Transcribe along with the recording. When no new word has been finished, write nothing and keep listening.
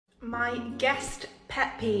My guest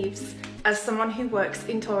pet peeves as someone who works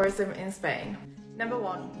in tourism in Spain. Number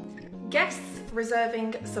 1, guests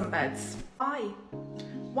reserving sunbeds. Why?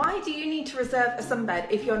 Why do you need to reserve a sunbed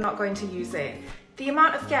if you're not going to use it? The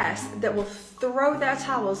amount of guests that will throw their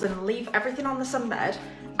towels and leave everything on the sunbed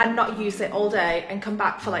and not use it all day and come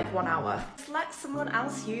back for like 1 hour. Just let someone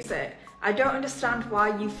else use it. I don't understand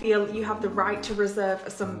why you feel you have the right to reserve a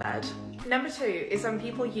sunbed. Number 2 is when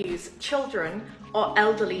people use children or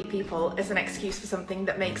elderly people as an excuse for something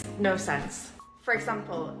that makes no sense. For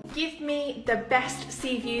example, give me the best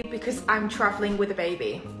sea view because I'm traveling with a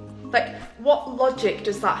baby. Like, what logic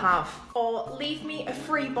does that have? Or leave me a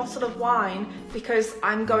free bottle of wine because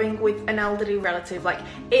I'm going with an elderly relative. Like,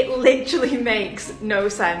 it literally makes no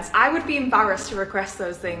sense. I would be embarrassed to request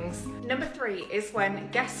those things. Number 3 is when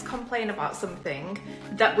guests complain about something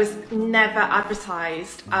that was never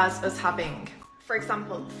advertised as us having. For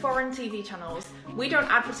example, foreign TV channels, we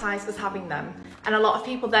don't advertise as having them, and a lot of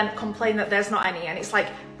people then complain that there's not any, and it's like,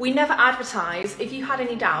 we never advertise. If you had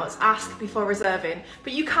any doubts, ask before reserving,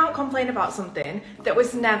 but you can't complain about something that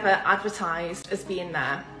was never advertised as being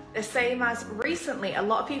there. The same as recently, a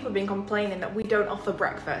lot of people have been complaining that we don't offer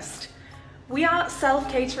breakfast. We are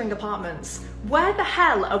self-catering apartments. Where the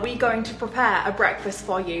hell are we going to prepare a breakfast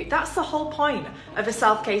for you? That's the whole point of a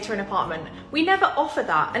self-catering apartment. We never offer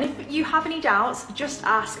that. And if you have any doubts, just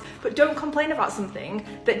ask, but don't complain about something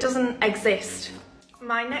that doesn't exist.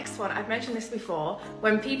 My next one, I've mentioned this before,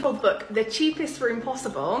 when people book the cheapest room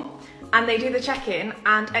possible and they do the check-in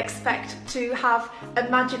and expect to have a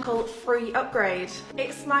magical free upgrade.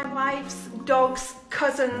 It's my wife's dog's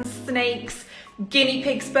cousin's snake's guinea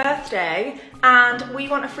pig's birthday and we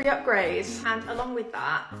want a free upgrade. And along with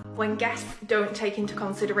that, when guests don't take into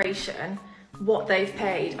consideration what they've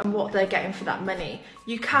paid and what they're getting for that money,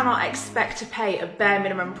 you cannot expect to pay a bare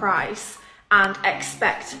minimum price and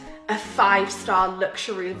expect a 5-star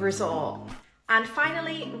luxury resort. And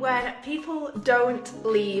finally, when people don't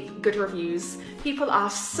leave good reviews. People are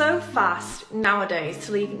so fast nowadays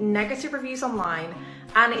to leave negative reviews online,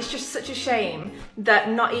 and it's just such a shame that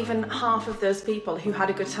not even half of those people who had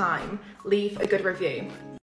a good time leave a good review.